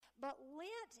But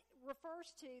Lent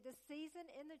refers to the season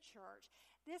in the church.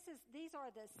 These are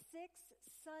the 6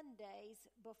 Sundays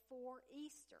before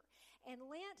Easter. And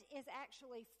Lent is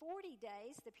actually 40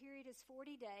 days. The period is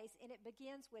 40 days, and it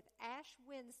begins with Ash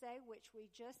Wednesday, which we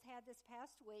just had this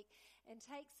past week, and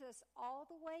takes us all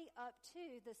the way up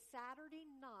to the Saturday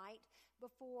night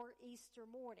before Easter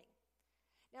morning.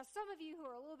 Now, some of you who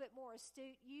are a little bit more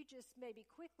astute, you just maybe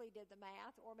quickly did the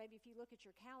math, or maybe if you look at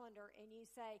your calendar and you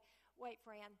say, wait,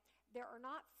 Fran, there are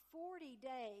not 40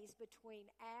 days between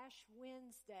Ash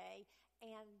Wednesday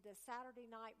and the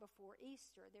Saturday night before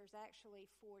Easter. There's actually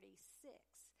 46.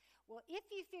 Well, if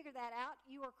you figure that out,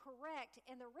 you are correct.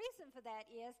 And the reason for that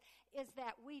is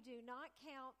that we do not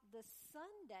count the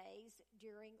Sundays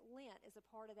during Lent as a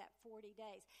part of that 40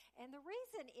 days. And the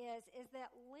reason is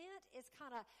that Lent is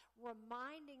kind of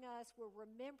reminding us, we're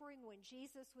remembering when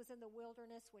Jesus was in the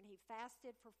wilderness, when he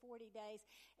fasted for 40 days.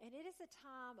 And it is a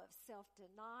time of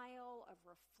self-denial, of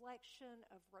reflection,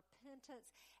 of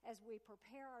repentance as we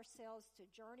prepare ourselves to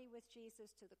journey with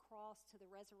Jesus to the cross, to the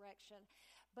resurrection.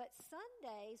 But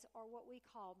Sundays are what we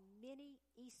call mini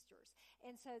Easters.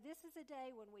 And so this is a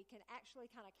day when we can actually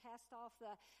kind of cast off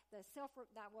the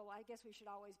I guess we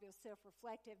should always be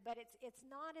self-reflective, but it's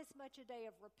not as much a day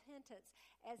of repentance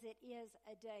as it is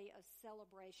a day of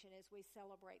celebration as we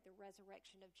celebrate the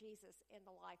resurrection of Jesus in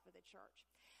the life of the church.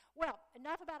 Well,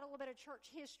 enough about a little bit of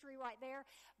church history right there,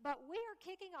 but we are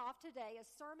kicking off today a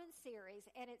sermon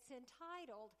series, and it's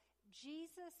entitled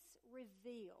Jesus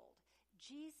Revealed.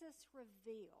 Jesus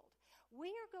Revealed. We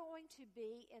are going to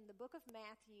be in the book of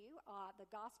Matthew,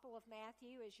 the Gospel of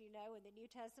Matthew. As you know, in the New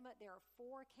Testament, there are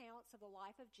 4 accounts of the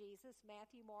life of Jesus: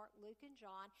 Matthew, Mark, Luke, and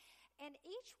John. And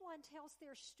each one tells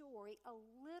their story a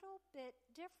little bit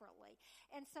differently.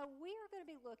 And so we are going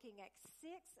to be looking at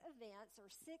 6 events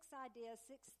or 6 ideas,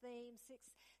 6 themes,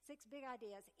 six big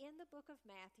ideas in the book of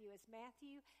Matthew as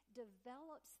Matthew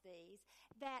develops these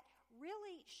that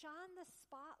really shine the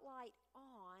spotlight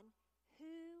on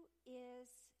who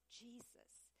is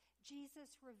Jesus.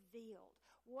 Jesus revealed.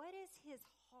 What is his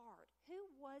heart? Who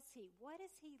was he? What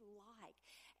is he like?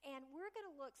 And we're going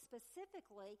to look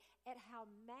specifically at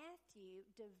how Matthew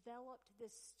developed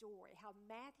this story, how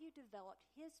Matthew developed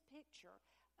his picture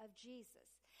of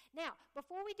Jesus. Now,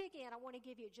 before we dig in, I want to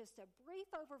give you just a brief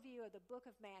overview of the book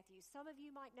of Matthew. Some of you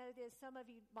might know this, some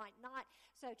of you might not.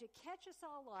 So to catch us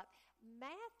all up,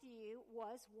 Matthew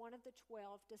was one of the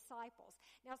 12 disciples.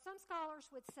 Now, some scholars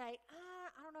would say,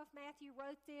 I don't know if Matthew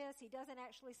wrote this. He doesn't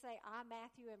actually say, I,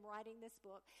 Matthew, am writing this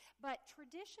book. But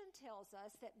tradition tells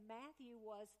us that Matthew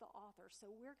was the author,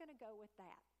 so we're going to go with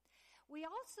that. We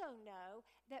also know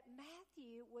that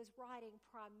Matthew was writing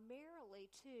primarily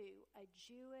to a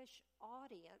Jewish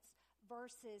audience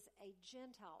versus a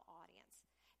Gentile audience.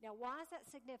 Now, why is that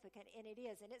significant? And it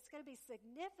is. And it's going to be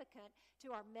significant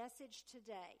to our message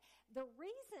today. The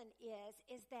reason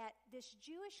is that this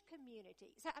Jewish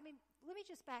community, let me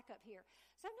just back up here.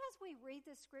 Sometimes we read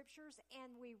the scriptures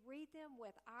and we read them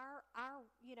with our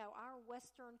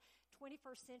Western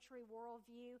 21st century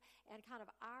worldview and kind of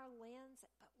our lens.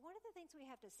 But one of the things we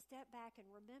have to step back and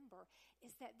remember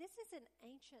is that this is an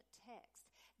ancient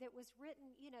text that was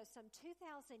written, some 2,000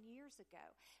 years ago.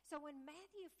 So when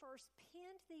Matthew first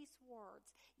penned these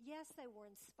words, yes, they were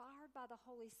inspired by the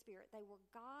Holy Spirit. They were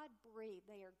God-breathed.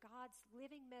 They are God's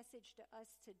living message to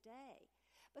us today.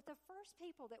 But the first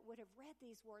people that would have read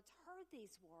these words, heard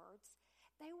these words,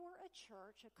 they were a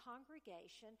church, a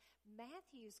congregation,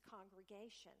 Matthew's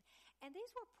congregation. And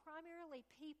these were primarily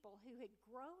people who had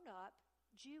grown up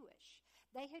Jewish.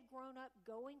 They had grown up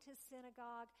going to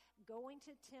synagogue, going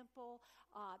to temple.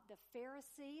 The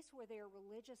Pharisees were their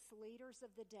religious leaders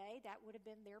of the day. That would have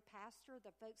been their pastor,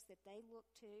 the folks that they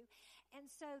looked to. And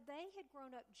so they had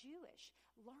grown up Jewish,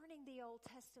 learning the Old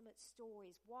Testament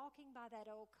stories, walking by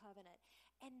that old covenant.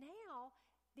 And now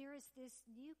there is this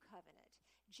new covenant.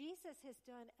 Jesus has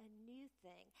done a new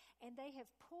thing, and they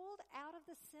have pulled out of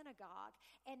the synagogue,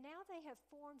 and now they have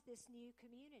formed this new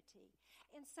community.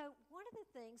 And so one of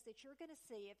the things that you're going to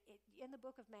see in the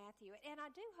book of Matthew, and I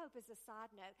do hope as a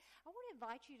side note, I want to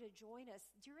invite you to join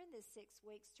us during this 6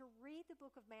 weeks to read the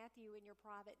book of Matthew in your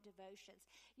private devotions.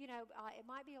 It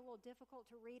might be a little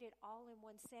difficult to read it all in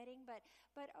one setting, but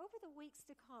over the weeks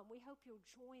to come, we hope you'll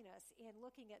join us in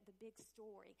looking at the big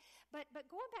story. But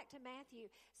going back to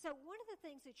Matthew, so one of the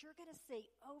things that you're going to see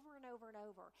over and over and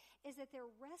over is that they're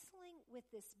wrestling with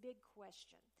this big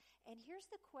question. And here's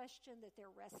the question that they're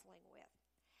wrestling with.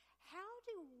 How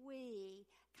do we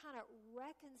kind of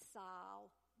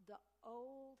reconcile the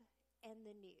old and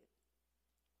the new?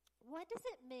 What does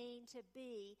it mean to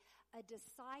be a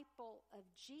disciple of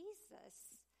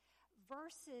Jesus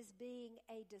versus being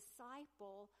a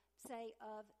disciple, say,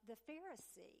 of the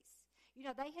Pharisees. You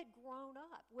know, they had grown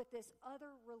up with this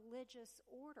other religious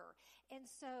order. And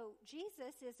so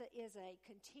Jesus is a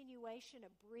continuation,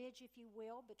 a bridge, if you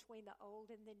will, between the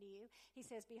old and the new. He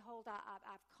says, behold,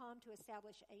 I've come to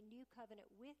establish a new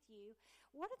covenant with you.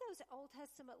 What of those Old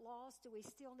Testament laws do we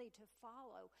still need to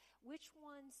follow? Which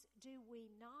ones do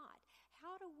we not?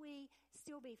 How do we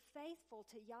still be faithful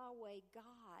to Yahweh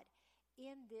God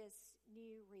in this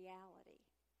new reality?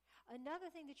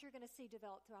 Another thing that you're going to see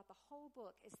develop throughout the whole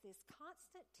book is this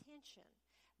constant tension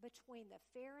between the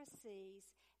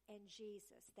Pharisees and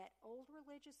Jesus, that old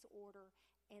religious order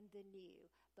and the new,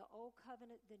 the old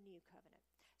covenant, the new covenant.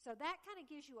 So that kind of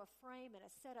gives you a frame and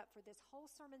a setup for this whole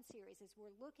sermon series as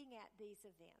we're looking at these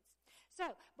events.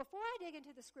 So before I dig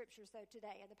into the scriptures, though,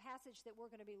 today, and the passage that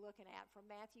we're going to be looking at from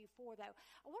Matthew 4, though,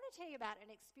 I want to tell you about an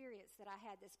experience that I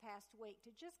had this past week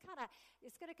to just kind of,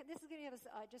 this is going to give us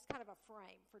just kind of a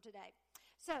frame for today.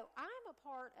 So I'm a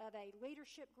part of a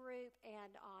leadership group,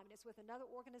 and it's with another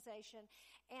organization,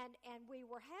 and we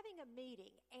were having a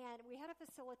meeting, and we had a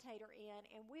facilitator in,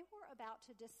 and we were about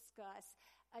to discuss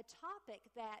a topic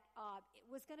that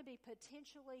was going to be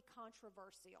potentially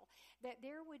controversial, that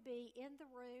there would be in the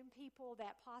room people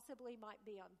that possibly might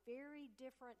be on very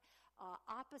different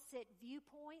opposite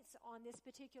viewpoints on this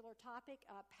particular topic,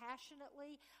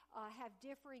 passionately have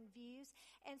differing views.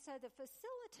 And so the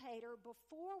facilitator,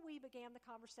 before we began the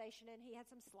conversation, and he had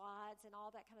some slides and all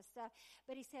that kind of stuff,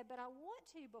 but he said, but I want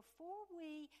to, before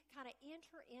we kind of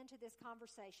enter into this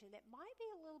conversation that might be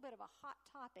a little bit of a hot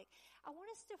topic, I want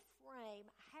us to frame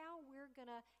how we're going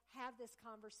to have this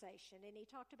conversation. And he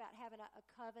talked about having a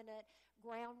covenant,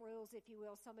 ground rules, if you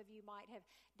will. Some of you might have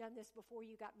done this before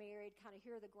you got married, kind of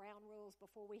here are the ground rules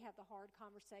before we have the hard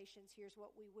conversations. Here's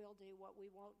what we will do, what we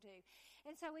won't do.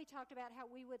 And so we talked about how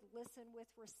we would listen with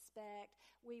respect,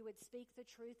 we would speak the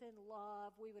truth in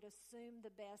love, we would assume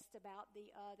the best about the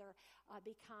other,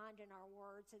 be kind in our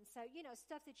words. And so, you know,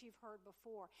 stuff that you've heard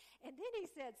before. And then he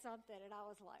said something, and I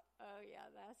was like, oh yeah,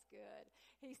 that's good.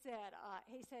 He said,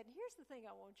 here's the thing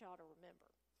I want y'all to remember.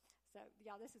 So,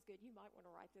 y'all, this is good. You might want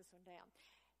to write this one down.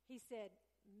 He said,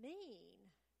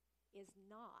 mean is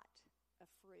not a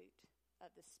fruit of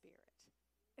the Spirit.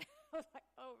 I was like,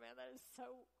 oh, man, that is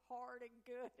so hard and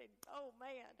good. And, oh,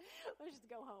 man, let's just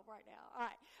go home right now. All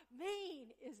right.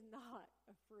 Mean is not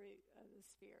a fruit of the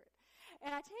Spirit.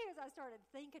 And I tell you, as I started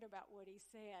thinking about what he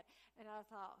said, and I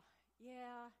thought,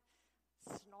 yeah,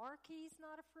 snarky's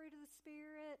not a fruit of the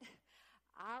Spirit.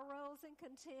 Eye rolls and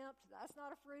contempt, that's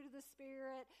not a fruit of the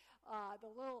Spirit.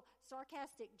 The little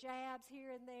sarcastic jabs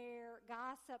here and there,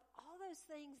 gossip, all those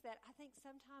things that I think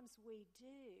sometimes we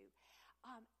do.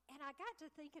 And I got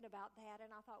to thinking about that,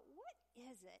 and I thought, what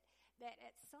is it that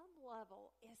at some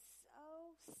level is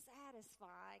so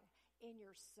satisfying in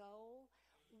your soul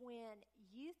when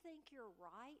you think you're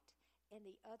right and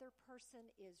the other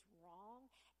person is wrong,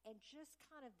 and just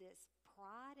kind of this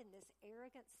pride and this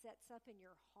arrogance sets up in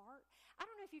your heart? I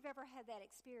don't know if you've ever had that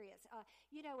experience.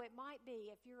 You know, it might be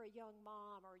if you're a young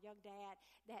mom or a young dad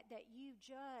that you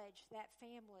judge that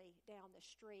family down the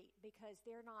street because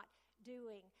they're not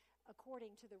doing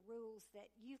according to the rules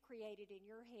that you've created in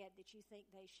your head that you think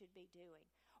they should be doing.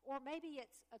 Or maybe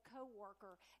it's a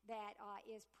coworker that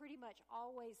is pretty much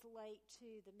always late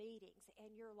to the meetings,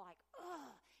 and you're like,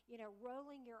 ugh, you know,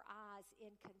 rolling your eyes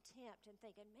in contempt and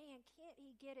thinking, man, can't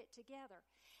he get it together?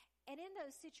 And in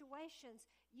those situations,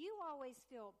 you always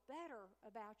feel better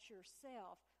about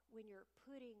yourself when you're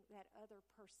putting that other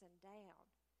person down.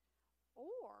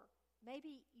 Or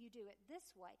maybe you do it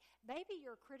this way. Maybe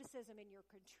your criticism and your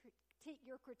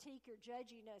critique, your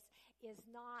judginess is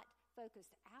not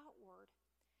focused outward.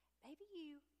 Maybe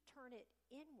you turn it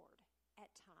inward at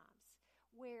times,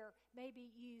 where maybe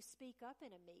you speak up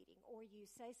in a meeting or you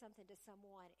say something to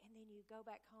someone, and then you go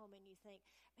back home and you think,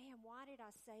 man, why did I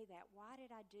say that? Why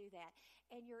did I do that?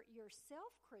 And your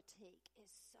self-critique is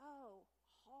so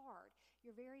hard.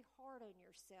 You're very hard on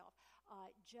yourself,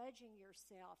 judging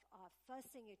yourself,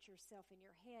 fussing at yourself in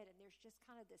your head, and there's just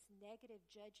kind of this negative,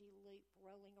 judgy loop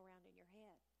rolling around in your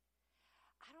head.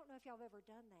 I don't know if y'all have ever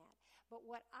done that, but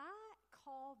what I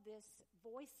call this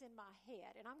voice in my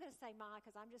head, and I'm going to say my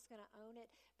because I'm just going to own it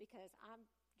because I'm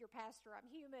your pastor, I'm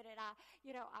human, and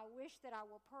I wish that I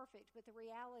were perfect, but the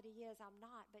reality is I'm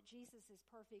not, but Jesus is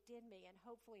perfect in me, and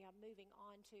hopefully I'm moving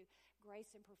on to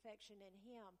grace and perfection in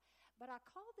him. But I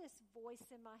call this voice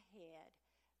in my head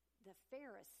the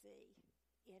Pharisee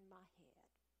in my head.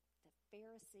 The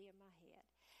Pharisee in my head.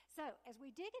 So as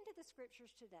we dig into the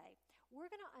scriptures today, we're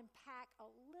going to unpack a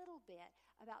little bit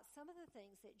about some of the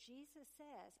things that Jesus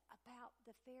says about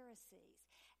the Pharisees.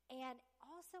 and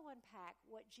also unpack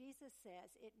what Jesus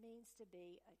says it means to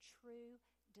be a true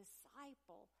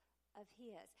disciple of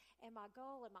his. And my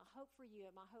goal and my hope for you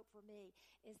and my hope for me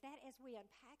is that as we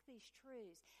unpack these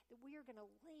truths, that we are going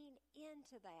to lean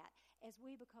into that as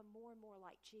we become more and more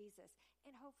like Jesus,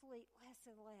 and hopefully less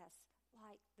and less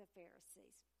like the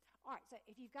Pharisees. All right, so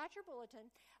if you've got your bulletin,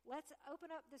 let's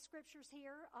open up the scriptures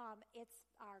here. It's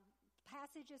our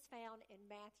passage is found in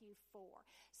Matthew 4.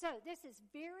 So this is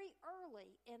very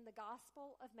early in the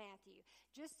Gospel of Matthew.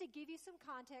 Just to give you some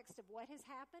context of what has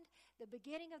happened, the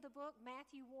beginning of the book,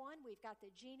 Matthew 1, we've got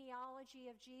the genealogy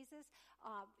of Jesus.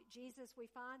 Jesus, we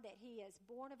find that he is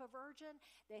born of a virgin,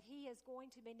 that he is going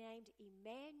to be named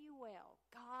Emmanuel.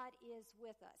 God is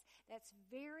with us. That's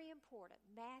very important.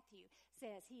 Matthew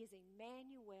says he is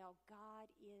Emmanuel. God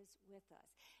is with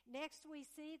us. Next, we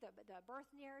see the birth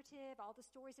narrative, all the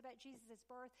stories about Jesus'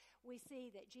 birth. We see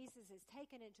that Jesus is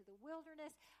taken into the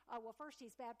wilderness. First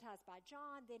he's baptized by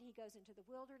John, then he goes into the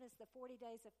wilderness, the 40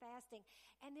 days of fasting.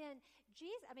 And then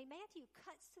Matthew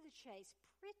cuts to the chase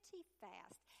pretty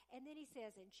fast. And then he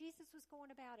says, and Jesus was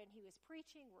going about and he was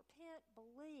preaching, repent,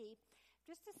 believe.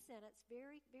 Just a sentence,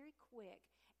 very, very quick.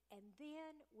 And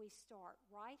then we start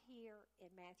right here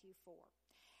in Matthew 4.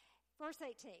 Verse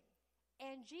 18.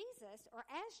 And Jesus, or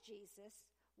as Jesus,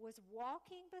 was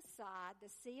walking beside the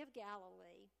Sea of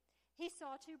Galilee, he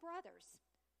saw two brothers,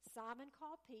 Simon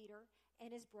called Peter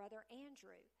and his brother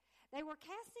Andrew. They were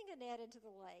casting a net into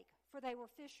the lake, for they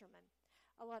were fishermen.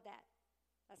 I love that.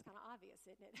 That's kind of obvious,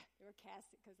 isn't it? They were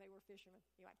casting because they were fishermen.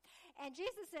 Anyway. And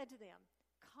Jesus said to them,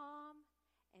 come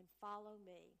and follow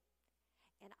me,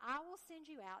 and I will send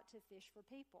you out to fish for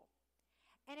people.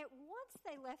 And at once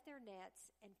they left their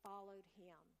nets and followed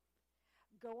him.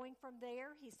 Going from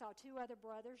there, he saw two other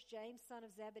brothers, James, son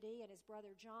of Zebedee, and his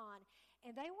brother John,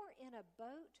 and they were in a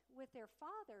boat with their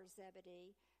father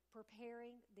Zebedee,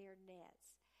 preparing their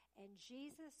nets. And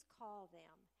Jesus called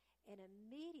them, and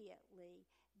immediately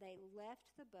they left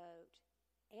the boat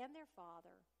and their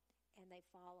father, and they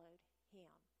followed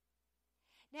him.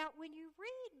 Now, when you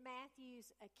read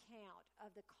Matthew's account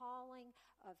of the calling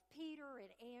of Peter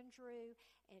and Andrew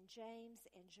and James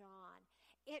and John,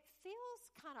 it feels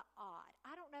kind of odd.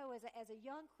 I don't know, as a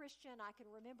young Christian, I can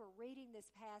remember reading this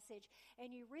passage,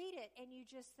 and you read it, and you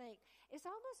just think, it's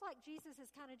almost like Jesus is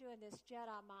kind of doing this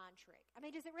Jedi mind trick. I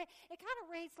mean, it kind of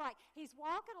reads like he's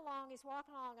walking along,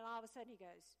 and all of a sudden he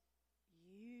goes,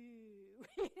 you,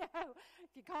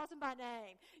 if he calls him by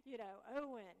name,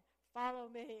 Owen, follow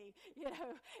me,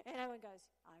 and Owen goes,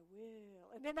 I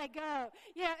will. And then they go.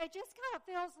 It just kind of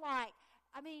feels like,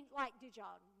 did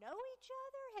y'all know each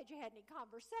other? Had you had any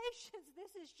conversations?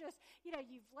 This is just,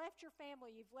 you've left your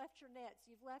family, you've left your nets,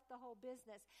 you've left the whole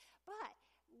business. But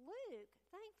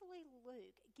thankfully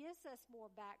Luke gives us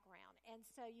more background. And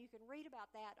so you can read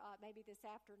about that maybe this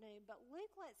afternoon. But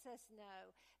Luke lets us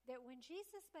know that when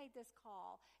Jesus made this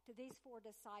call to these four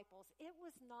disciples, it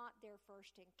was not their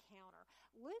first encounter.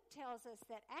 Luke tells us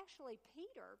that actually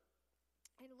Peter,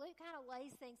 and Luke kind of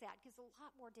lays things out, gives a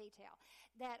lot more detail,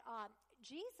 that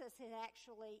Jesus had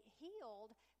actually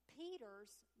healed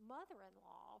Peter's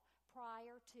mother-in-law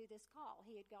prior to this call.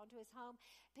 He had gone to his home.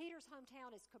 Peter's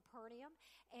hometown is Capernaum,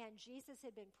 and Jesus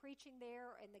had been preaching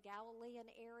there in the Galilean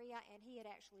area, and he had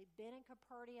actually been in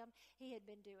Capernaum. He had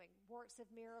been doing works of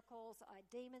miracles.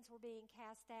 Demons were being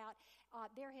cast out.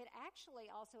 There had actually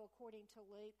also, according to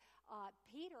Luke,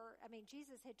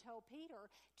 Jesus had told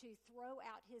Peter to throw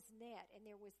out his net, and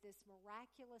there was this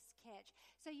miraculous catch.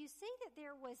 So you see that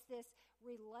there was this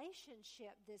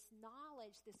relationship, this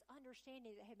knowledge, this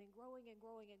understanding that had been growing and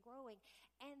growing and growing.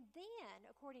 And then,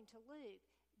 according to Luke,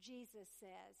 Jesus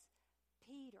says,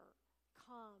 Peter,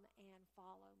 come and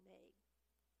follow me.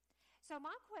 So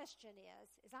my question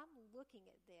is I'm looking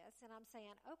at this and I'm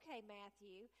saying, okay,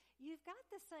 Matthew, you've got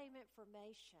the same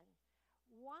information.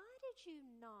 Why did you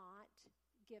not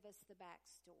give us the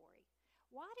backstory?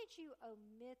 Why did you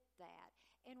omit that?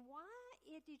 And why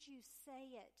did you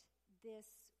say it this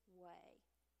way?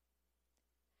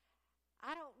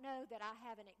 I don't know that I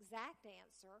have an exact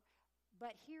answer,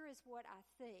 but here is what I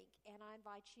think, and I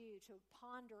invite you to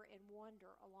ponder and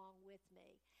wonder along with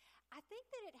me. I think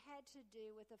that it had to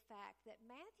do with the fact that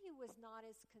Matthew was not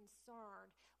as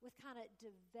concerned with kind of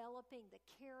developing the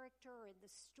character and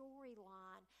the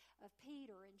storyline of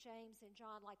Peter and James and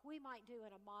John like we might do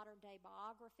in a modern-day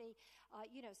biography.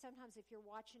 Sometimes if you're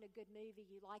watching a good movie,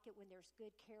 you like it when there's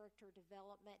good character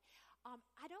development.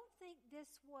 I don't think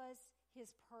this was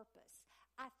his purpose.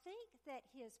 I think that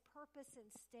his purpose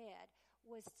instead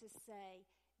was to say,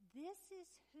 this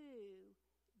is who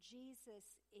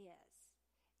Jesus is.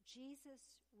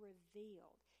 Jesus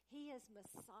revealed. He is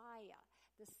Messiah,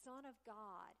 the Son of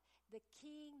God, the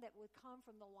King that would come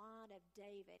from the line of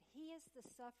David. He is the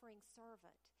suffering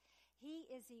servant. He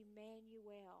is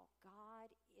Emmanuel. God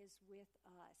is with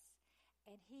us.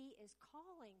 And he is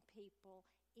calling people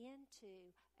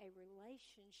into a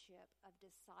relationship of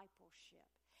discipleship.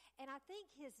 And I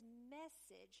think his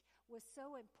message was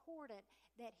so important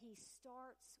that he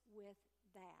starts with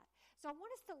that. So I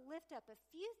want us to lift up a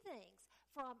few things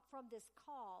from this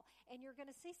call, and you're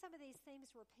going to see some of these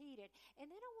things repeated.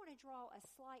 And then I want to draw a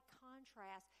slight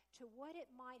contrast to what it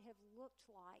might have looked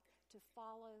like to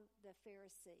follow the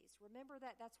Pharisees. Remember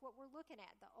that's what we're looking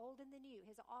at, the old and the new,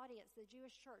 his audience, the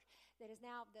Jewish church that is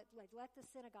now, that they've left the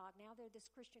synagogue, now they're this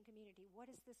Christian community.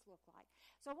 What does this look like?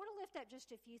 So I want to lift up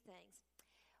just a few things.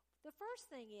 The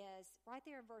first thing is, right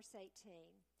there in verse 18,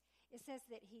 it says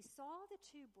that he saw the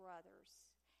two brothers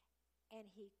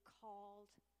and he called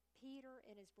Peter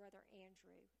and his brother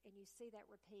Andrew, and you see that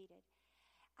repeated.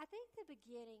 I think the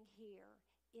beginning here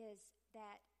is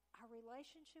that our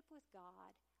relationship with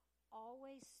God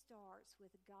always starts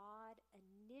with God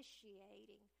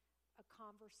initiating a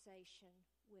conversation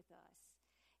with us.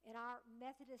 In our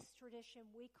Methodist tradition,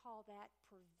 we call that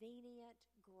prevenient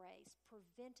grace,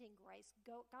 preventing grace,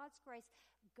 God's grace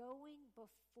going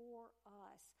before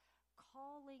us,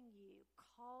 calling you,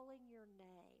 calling your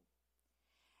name.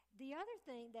 The other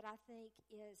thing that I think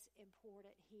is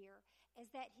important here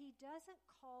is that he doesn't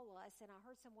call us, and I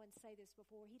heard someone say this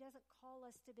before, he doesn't call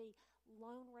us to be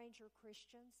Lone Ranger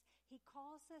Christians. He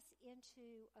calls us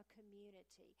into a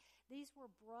community. These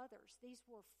were brothers. These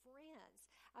were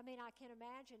friends. I mean, I can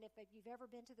imagine if you've ever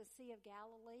been to the Sea of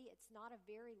Galilee, it's not a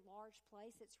very large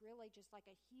place. It's really just like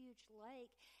a huge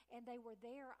lake. And they were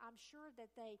there. I'm sure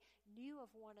that they knew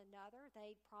of one another.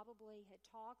 They probably had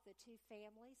talked, the two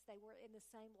families. They were in the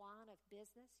same line of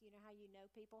business. You know how you know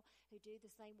people who do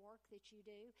the same work that you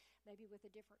do, maybe with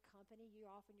a different company. You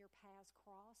often your paths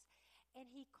cross. And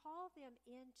he called them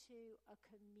into a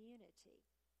community.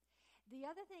 The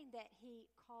other thing that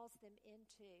he calls them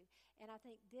into, and I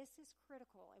think this is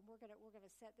critical, and we're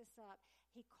gonna set this up,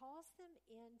 he calls them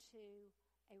into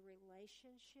a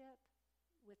relationship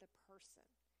with a person.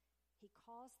 He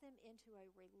calls them into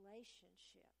a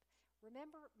relationship.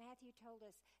 Remember, Matthew told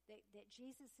us that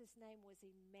Jesus' name was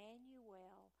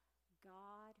Emmanuel,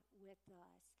 God with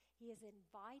us. He is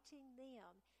inviting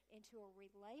them into a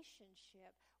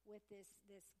relationship with this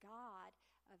God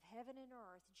of heaven and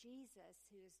earth, Jesus,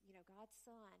 who is, God's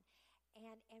Son.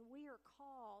 And we are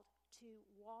called to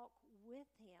walk with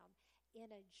him in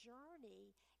a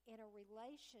journey, in a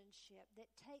relationship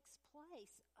that takes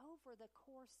place over the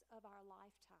course of our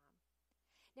lifetime.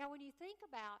 Now, when you think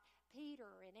about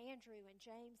Peter and Andrew and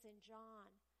James and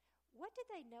John, what did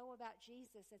they know about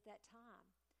Jesus at that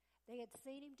time? They had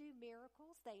seen him do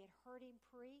miracles. They had heard him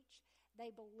preach.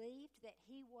 They believed that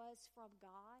he was from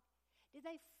God. Did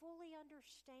they fully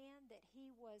understand that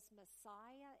he was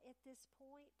Messiah at this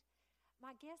point?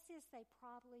 My guess is they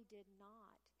probably did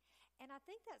not. And I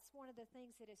think that's one of the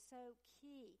things that is so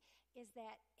key, is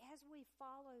that as we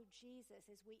follow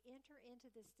Jesus, as we enter into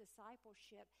this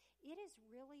discipleship, it is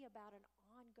really about an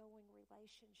ongoing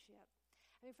relationship.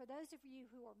 I mean, for those of you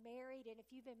who are married, and if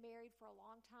you've been married for a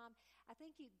long time, I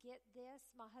think you get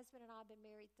this. My husband and I have been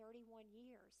married 31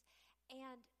 years.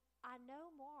 And I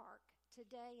know Mark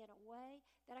today in a way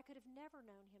that I could have never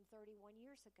known him 31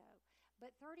 years ago.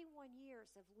 But 31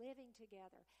 years of living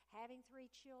together, having 3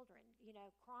 children,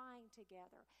 crying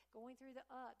together, going through the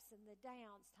ups and the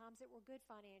downs, times that were good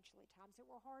financially, times that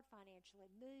were hard financially,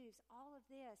 moves, all of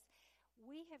this,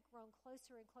 we have grown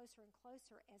closer and closer and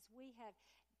closer as we've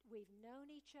known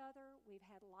each other, we've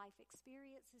had life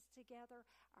experiences together,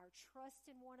 our trust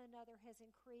in one another has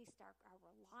increased, our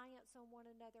reliance on one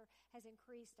another has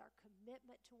increased, our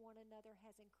commitment to one another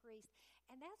has increased.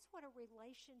 And that's what a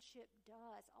relationship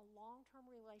does, a long-term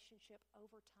relationship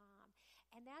over time.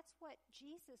 And that's what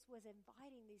Jesus was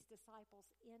inviting these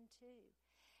disciples into.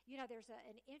 There's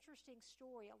an interesting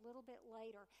story a little bit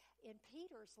later in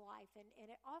Peter's life, and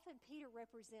often Peter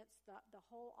represents the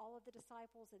whole, all of the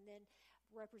disciples, and then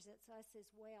represents us as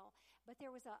well. But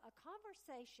there was a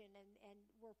conversation, and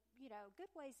we're,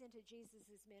 good ways into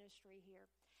Jesus' ministry here.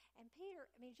 And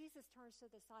Jesus turns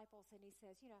to the disciples and he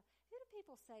says, who do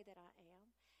people say that I am?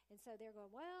 And so they're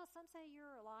going, well, some say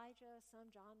you're Elijah,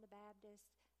 some John the Baptist,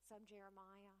 some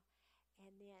Jeremiah.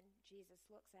 And then Jesus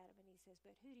looks at him and he says,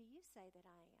 but who do you say that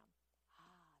I am?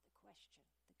 The question,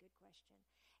 the good question.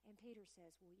 And Peter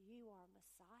says, well, you are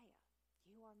Messiah.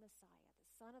 You are Messiah, the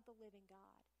Son of the living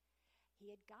God. He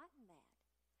had gotten that.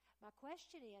 My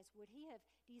question is, do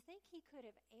you think he could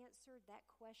have answered that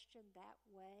question that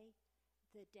way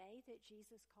the day that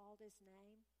Jesus called his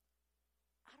name?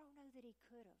 I don't know that he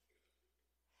could have.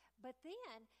 But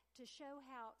then, to show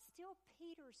how still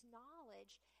Peter's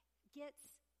knowledge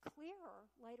gets clearer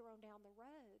later on down the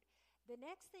road, the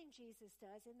next thing Jesus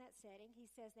does in that setting, he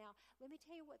says, now, let me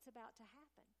tell you what's about to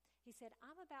happen. He said,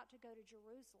 I'm about to go to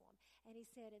Jerusalem. And he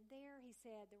said, and there, he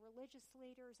said, the religious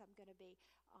leaders, I'm going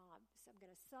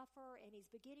to suffer. And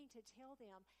he's beginning to tell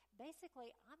them,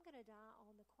 basically, I'm going to die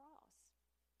on the cross.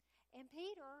 And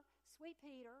Peter, sweet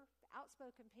Peter,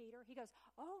 outspoken Peter, he goes,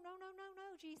 oh, no,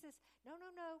 Jesus. No.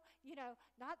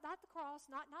 Not the cross,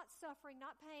 not suffering,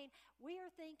 not pain. We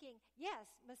are thinking,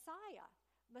 yes, Messiah,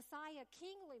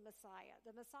 kingly Messiah,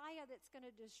 the Messiah that's going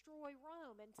to destroy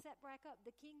Rome and set back up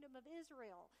the kingdom of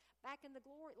Israel back in the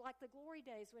glory, like the glory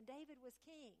days when David was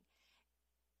king.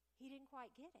 He didn't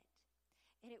quite get it.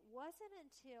 And it wasn't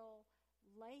until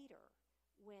later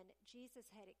when Jesus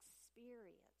had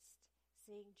experienced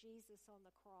seeing Jesus on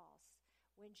the cross,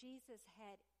 when Jesus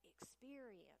had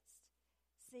experienced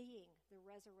seeing the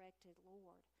resurrected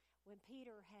Lord, when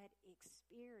Peter had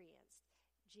experienced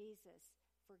Jesus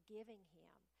forgiving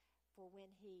him for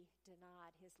when he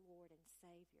denied his Lord and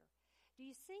Savior. Do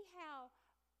you see how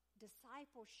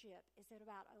discipleship is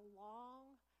about a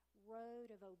long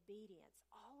road of obedience,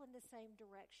 all in the same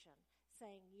direction,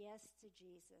 saying yes to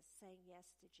Jesus, saying yes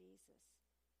to Jesus?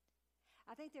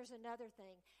 I think there's another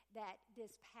thing that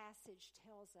this passage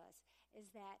tells us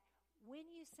is that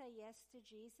when you say yes to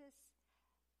Jesus,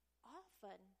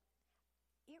 often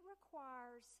it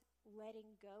requires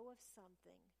letting go of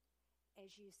something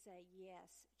as you say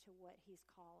yes to what he's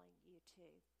calling you to.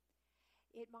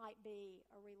 It might be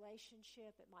a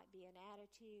relationship, it might be an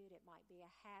attitude, it might be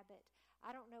a habit.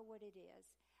 I don't know what it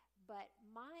is, but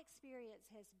my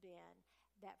experience has been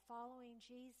that following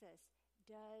Jesus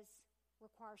does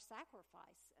require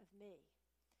sacrifice of me.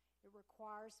 It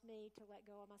requires me to let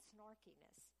go of my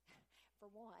snarkiness, for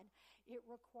one. It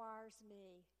requires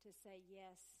me to say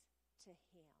yes to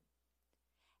him.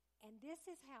 And this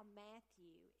is how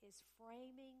Matthew is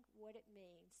framing what it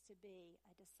means to be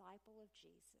a disciple of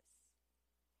Jesus.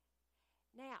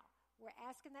 Now, we're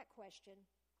asking that question,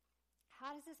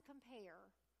 how does this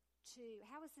compare to,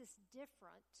 how is this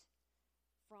different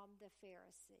from the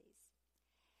Pharisees?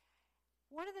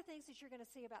 One of the things that you're going to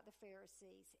see about the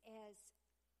Pharisees is,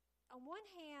 on one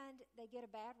hand, they get a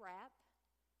bad rap.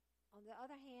 On the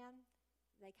other hand,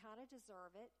 they kind of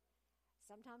deserve it.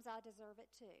 Sometimes I deserve it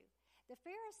too. The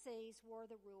Pharisees were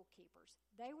the rule keepers.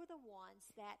 They were the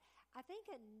ones that, I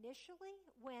think initially,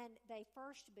 when they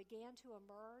first began to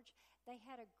emerge, they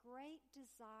had a great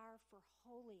desire for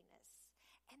holiness.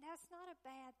 And that's not a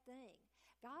bad thing.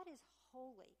 God is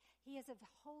holy. He is a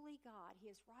holy God. He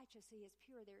is righteous. He is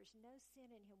pure. There is no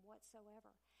sin in him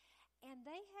whatsoever. And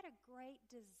they had a great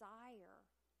desire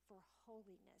for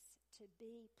holiness, to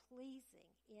be pleasing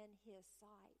in his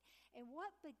sight. And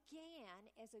what began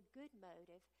as a good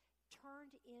motive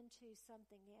turned into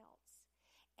something else.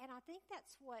 And I think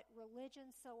that's what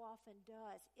religion so often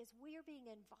does, is we are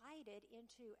being invited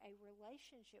into a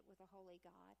relationship with a holy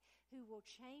God who will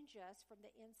change us from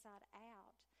the inside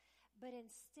out. But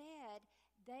instead,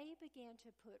 they began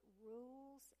to put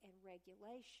rules and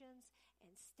regulations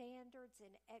and standards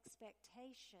and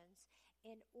expectations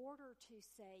in order to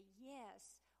say,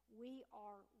 yes, we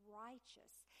are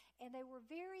righteous. And they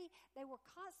were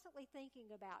constantly thinking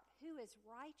about who is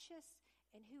righteous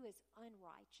and who is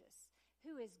unrighteous,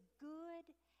 who is good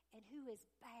and who is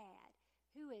bad,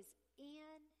 who is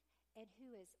in and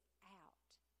who is out.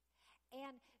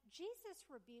 And Jesus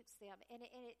rebukes them, and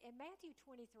Matthew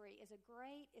 23 is a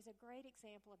great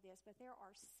example of this. But there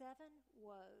are 7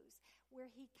 woes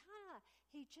where he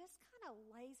just kind of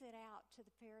lays it out to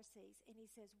the Pharisees, and he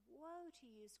says, "Woe to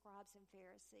you, scribes and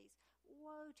Pharisees!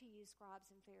 Woe to you,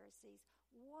 scribes and Pharisees!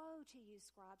 Woe to you,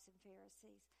 scribes and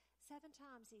Pharisees!" 7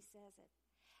 times he says it,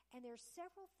 and there's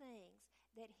several things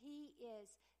that he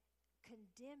is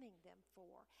condemning them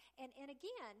for, and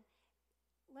again.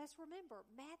 Let's remember,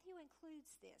 Matthew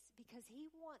includes this because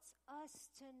he wants us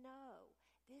to know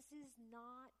this is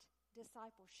not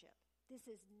discipleship. This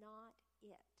is not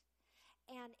it.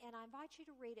 And I invite you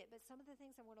to read it, but some of the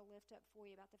things I want to lift up for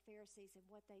you about the Pharisees and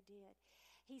what they did.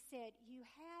 He said, you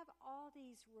have all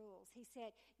these rules. He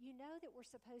said, you know that we're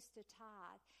supposed to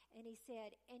tithe. And he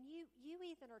said, and you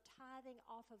even are tithing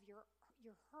off of your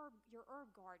herb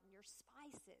garden, your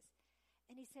spices.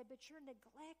 And he said, but you're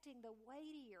neglecting the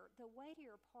weightier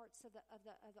parts of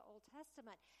the Old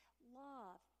Testament: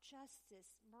 love,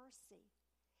 justice, mercy.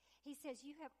 He says,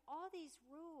 you have all these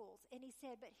rules. And he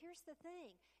said, but here's the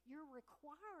thing. You're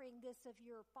requiring this of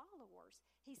your followers.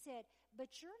 He said,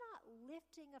 but you're not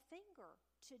lifting a finger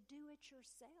to do it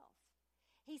yourself.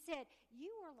 He said,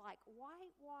 you are like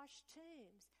whitewashed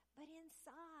tombs, but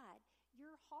inside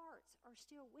your hearts are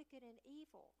still wicked and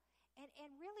evil.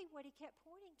 And really what he kept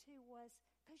pointing to was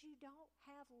because you don't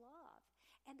have love.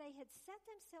 And they had set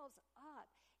themselves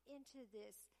up into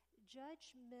this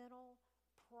judgmental,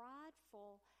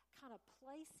 prideful kind of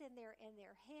place in their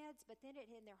heads, but then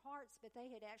in their hearts, but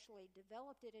they had actually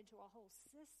developed it into a whole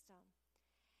system.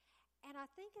 And I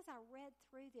think as I read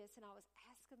through this and I was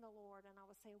asking the Lord and I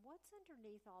was saying, what's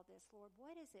underneath all this, Lord?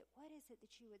 What is it? What is it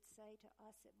that you would say to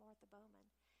us at Martha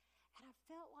Bowman? And I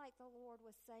felt like the Lord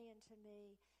was saying to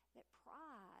me that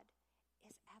pride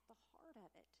is at the heart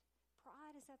of it.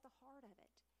 Pride is at the heart of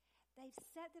it. They've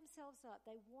set themselves up.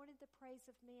 They wanted the praise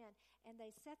of men, and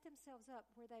they set themselves up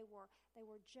where they were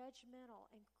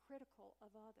judgmental and critical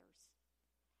of others.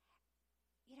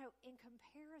 You know, in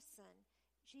comparison,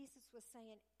 Jesus was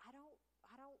saying, I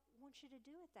don't want you to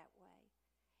do it that way.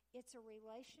 It's a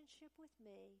relationship with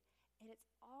me, and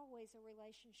it's always a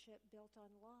relationship built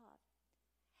on love.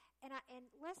 And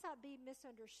lest I be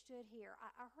misunderstood here,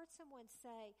 I heard someone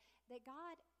say that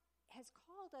God has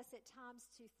called us at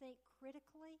times to think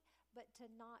critically, but to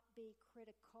not be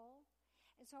critical.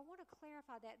 And so I want to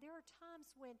clarify that. There are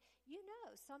times when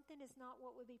something is not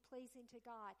what would be pleasing to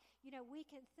God. You know, we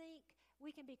can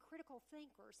be critical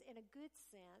thinkers in a good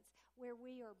sense where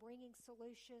we are bringing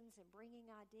solutions and bringing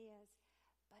ideas,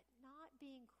 but not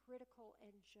being critical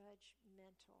and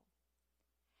judgmental.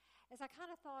 As I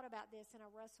kind of thought about this and I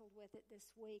wrestled with it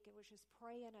this week and was just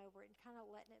praying over it and kind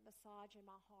of letting it massage in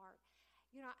my heart,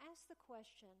 I asked the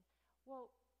question,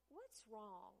 well, what's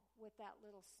wrong with that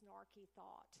little snarky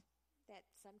thought that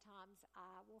sometimes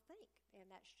I will think,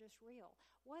 and that's just real?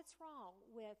 What's wrong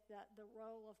with the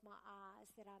roll of my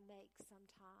eyes that I make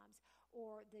sometimes,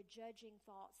 or the judging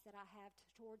thoughts that I have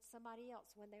towards somebody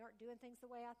else when they aren't doing things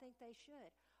the way I think they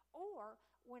should? Or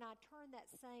when I turn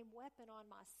that same weapon on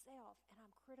myself and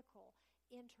I'm critical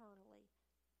internally.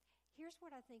 Here's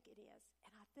what I think it is.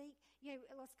 And I think,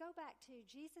 let's go back to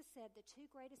Jesus said the two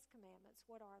greatest commandments.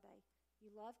 What are they?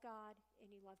 You love God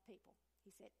and you love people.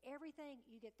 He said everything,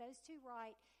 you get those two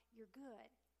right, you're good.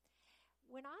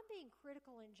 When I'm being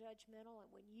critical and judgmental,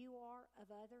 and when you are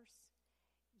of others,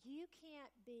 you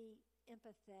can't be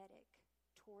empathetic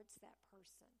towards that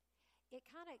person. It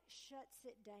kind of shuts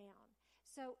it down.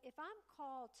 So if I'm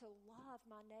called to love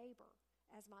my neighbor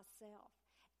as myself,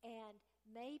 and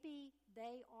maybe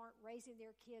they aren't raising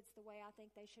their kids the way I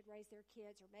think they should raise their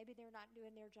kids, or maybe they're not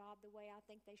doing their job the way I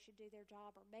think they should do their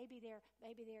job, or maybe they're,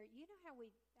 you know how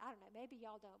I don't know, maybe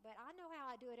y'all don't, but I know how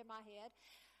I do it in my head.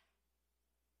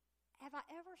 Have I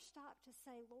ever stopped to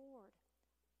say, Lord,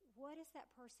 what is that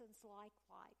person's life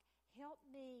like? Help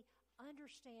me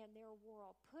understand their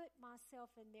world, put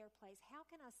myself in their place. How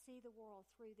can I see the world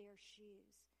through their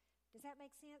shoes? Does that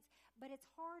make sense? But it's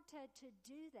hard to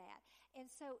do that. And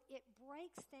so it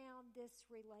breaks down this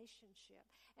relationship.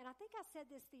 And I think I said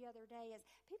this the other day, is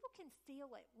people can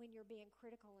feel it when you're being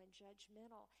critical and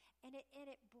judgmental. And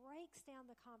it breaks down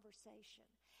the conversation.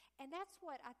 And that's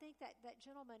what I think that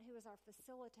gentleman who was our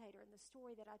facilitator in the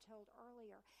story that I told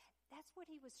earlier, that's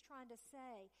what he was trying to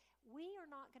say. We are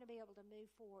not going to be able to move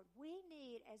forward. We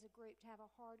need, as a group, to have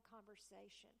a hard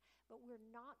conversation. But we're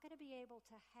not going to be able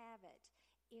to have it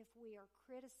if we are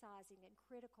criticizing and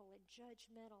critical and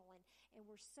judgmental, and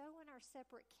we're so in our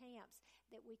separate camps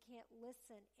that we can't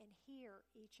listen and hear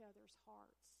each other's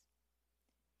hearts.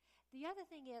 The other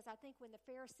thing is, I think when the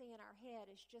Pharisee in our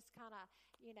head is just kind of,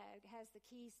 has the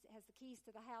keys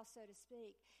to the house, so to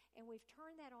speak, and we've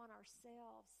turned that on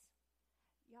ourselves,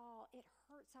 y'all, it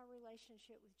hurts our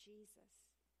relationship with Jesus.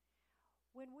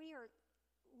 When we are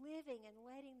living and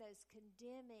letting those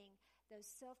condemning, those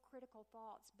self-critical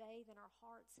thoughts bathe in our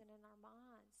hearts and in our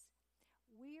minds,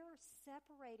 we're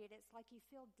separated. It's like you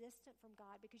feel distant from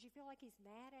God because you feel like He's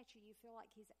mad at you. You feel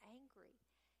like He's angry.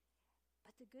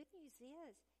 But the good news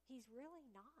is, He's really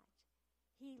not.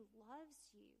 He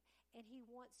loves you, and He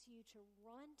wants you to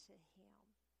run to Him.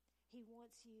 He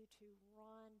wants you to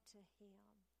run to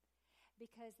Him.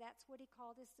 Because that's what He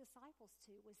called His disciples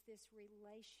to, was this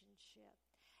relationship.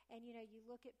 And, you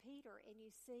look at Peter and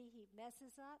you see he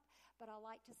messes up, but I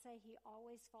like to say he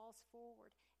always falls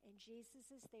forward. And Jesus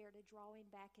is there to draw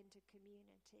him back into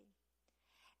community.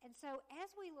 And so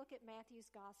as we look at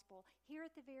Matthew's gospel, here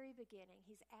at the very beginning,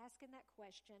 he's asking that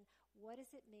question, what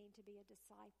does it mean to be a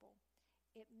disciple?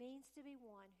 It means to be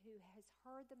one who has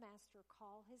heard the Master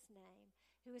call his name,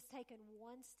 who has taken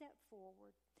one step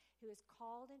forward, who is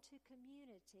called into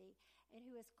community, and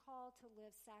who is called to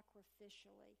live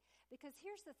sacrificially. Because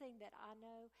here's the thing that I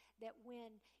know, that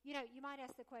when, you might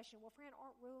ask the question, well, friend,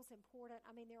 aren't rules important?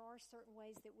 I mean, there are certain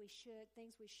ways that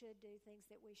things we should do,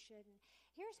 things that we shouldn't.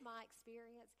 Here's my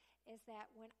experience, is that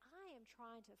when I am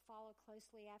trying to follow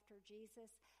closely after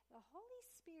Jesus, the Holy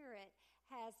Spirit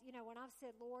has, when I've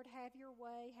said, Lord, have your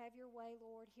way,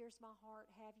 Lord, here's my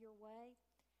heart, have your way.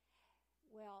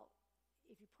 Well,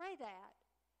 if you pray that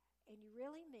and you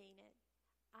really mean it,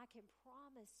 I can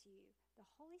promise you the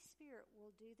Holy Spirit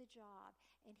will do the job,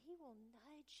 and He will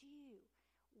nudge you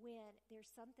when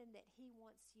there's something that He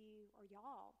wants you or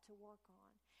y'all to work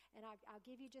on. And I'll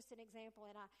give you just an example,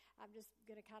 and I'm just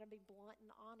going to kind of be blunt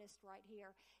and honest right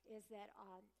here, is that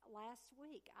last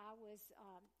week I was,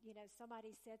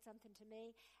 somebody said something to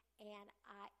me, and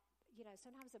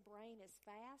sometimes the brain is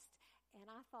fast, and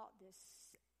I thought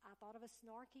of a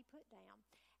snark he put down.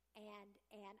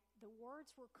 And the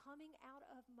words were coming out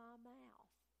of my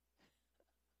mouth,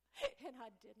 and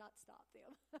I did not stop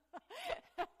them.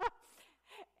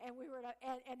 And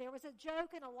and there was a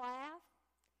joke and a laugh,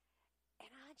 and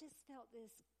I just felt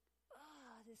this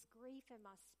grief in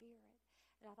my spirit.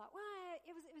 And I thought, well,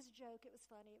 it was a joke. It was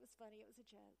funny. It was a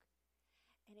joke.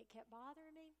 And it kept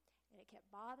bothering me, and it kept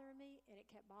bothering me, and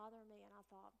it kept bothering me. And I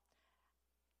thought,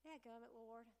 dadgummit,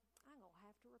 Lord, I'm going to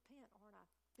have to repent, aren't I?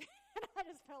 And I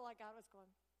just felt like God was going,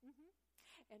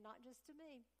 and not just to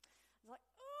me. I was like,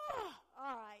 oh,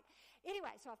 all right.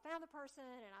 Anyway, so I found the person,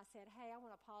 and I said, hey, I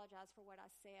want to apologize for what I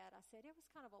said. I said, it was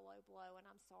kind of a low blow, and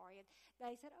I'm sorry. And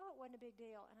they said, oh, it wasn't a big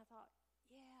deal. And I thought,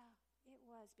 yeah, it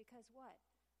was, because what?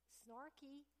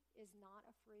 Snarky is not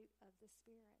a fruit of the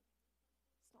Spirit.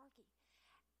 Snarky.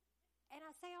 And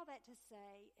I say all that to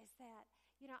say is that,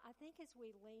 I think as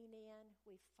we lean in,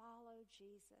 we follow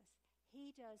Jesus,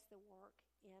 He does the work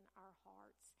in our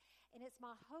hearts. And it's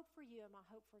my hope for you and my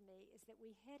hope for me is that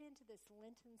we head into this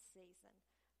Lenten season,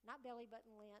 not belly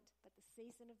button Lent, but the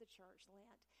season of the church,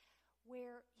 Lent,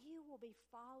 where you will be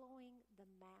following the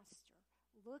Master,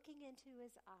 looking into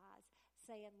His eyes,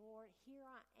 saying, Lord, here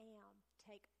I am.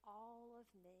 Take all of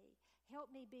me.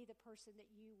 Help me be the person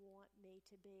that you want me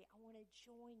to be. I want to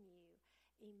join you,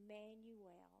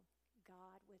 Emmanuel,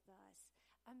 God with us.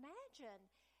 Imagine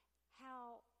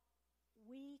how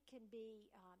we can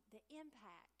be, the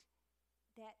impact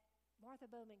that Martha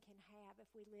Bowman can have if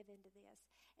we live into this.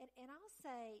 And I'll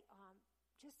say,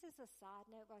 just as a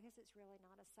side note, well, I guess it's really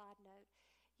not a side note,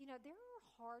 there are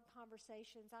hard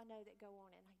conversations I know that go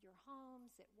on in your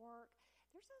homes, at work.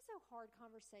 There's also hard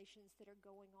conversations that are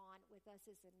going on with us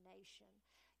as a nation.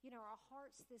 Our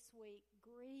hearts this week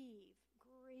grieve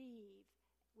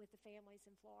with the families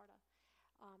in Florida.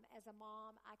 As a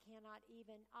mom, I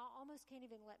almost can't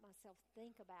even let myself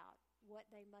think about what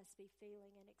they must be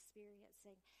feeling and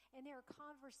experiencing. And there are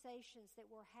conversations that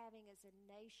we're having as a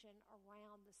nation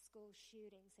around the school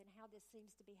shootings and how this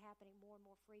seems to be happening more and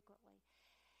more frequently.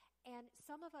 And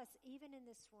some of us, even in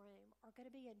this room, are going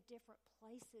to be in different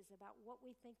places about what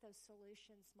we think those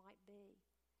solutions might be.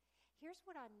 Here's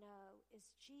what I know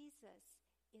is Jesus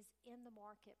is in the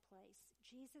marketplace.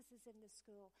 Jesus is in the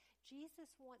school.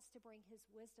 Jesus wants to bring His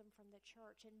wisdom from the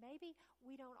church. And maybe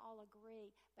we don't all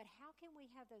agree, but how can we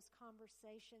have those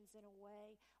conversations in a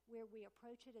way where we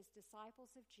approach it as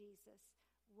disciples of Jesus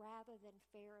rather than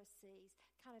Pharisees,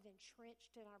 kind of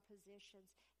entrenched in our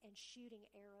positions and shooting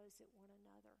arrows at one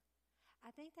another?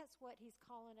 I think that's what He's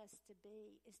calling us to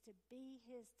be, is to be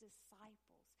His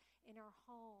disciples in our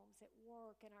homes, at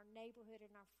work, in our neighborhood,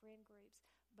 in our friend groups,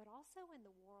 but also in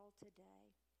the world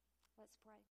today. Let's pray.